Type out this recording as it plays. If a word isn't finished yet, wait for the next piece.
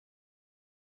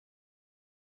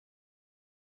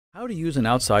How to use an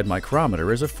outside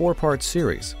micrometer is a 4-part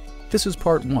series. This is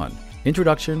part 1,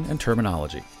 Introduction and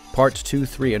Terminology. Parts 2,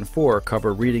 3, and 4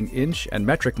 cover reading inch and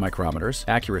metric micrometers,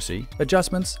 accuracy,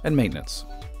 adjustments, and maintenance.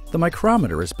 The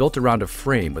micrometer is built around a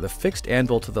frame with a fixed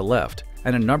anvil to the left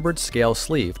and a numbered scale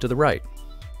sleeve to the right.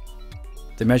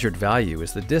 The measured value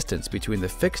is the distance between the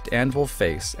fixed anvil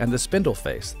face and the spindle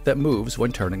face that moves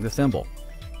when turning the thimble.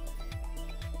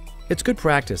 It's good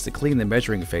practice to clean the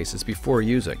measuring faces before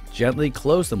using. Gently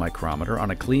close the micrometer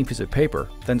on a clean piece of paper,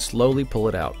 then slowly pull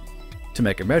it out. To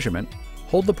make a measurement,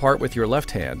 hold the part with your left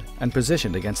hand and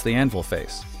positioned against the anvil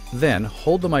face. Then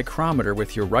hold the micrometer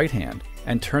with your right hand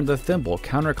and turn the thimble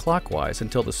counterclockwise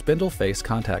until the spindle face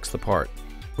contacts the part.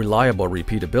 Reliable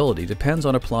repeatability depends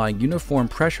on applying uniform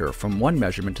pressure from one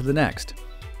measurement to the next.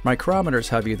 Micrometers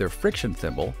have either friction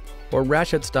thimble or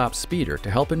ratchet stop speeder to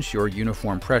help ensure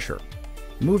uniform pressure.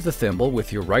 Move the thimble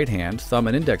with your right hand, thumb,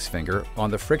 and index finger on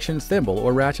the friction thimble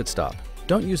or ratchet stop.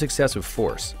 Don't use excessive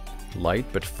force. Light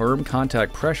but firm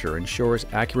contact pressure ensures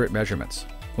accurate measurements.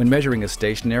 When measuring a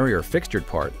stationary or fixtured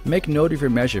part, make note of your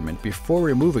measurement before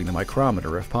removing the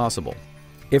micrometer if possible.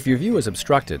 If your view is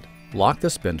obstructed, lock the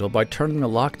spindle by turning the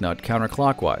lock nut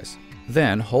counterclockwise.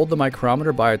 Then hold the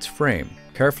micrometer by its frame,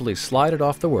 carefully slide it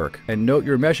off the work, and note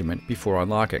your measurement before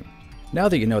unlocking. Now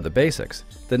that you know the basics,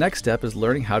 the next step is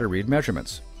learning how to read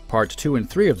measurements. Parts 2 and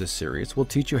 3 of this series will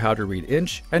teach you how to read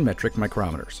inch and metric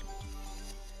micrometers.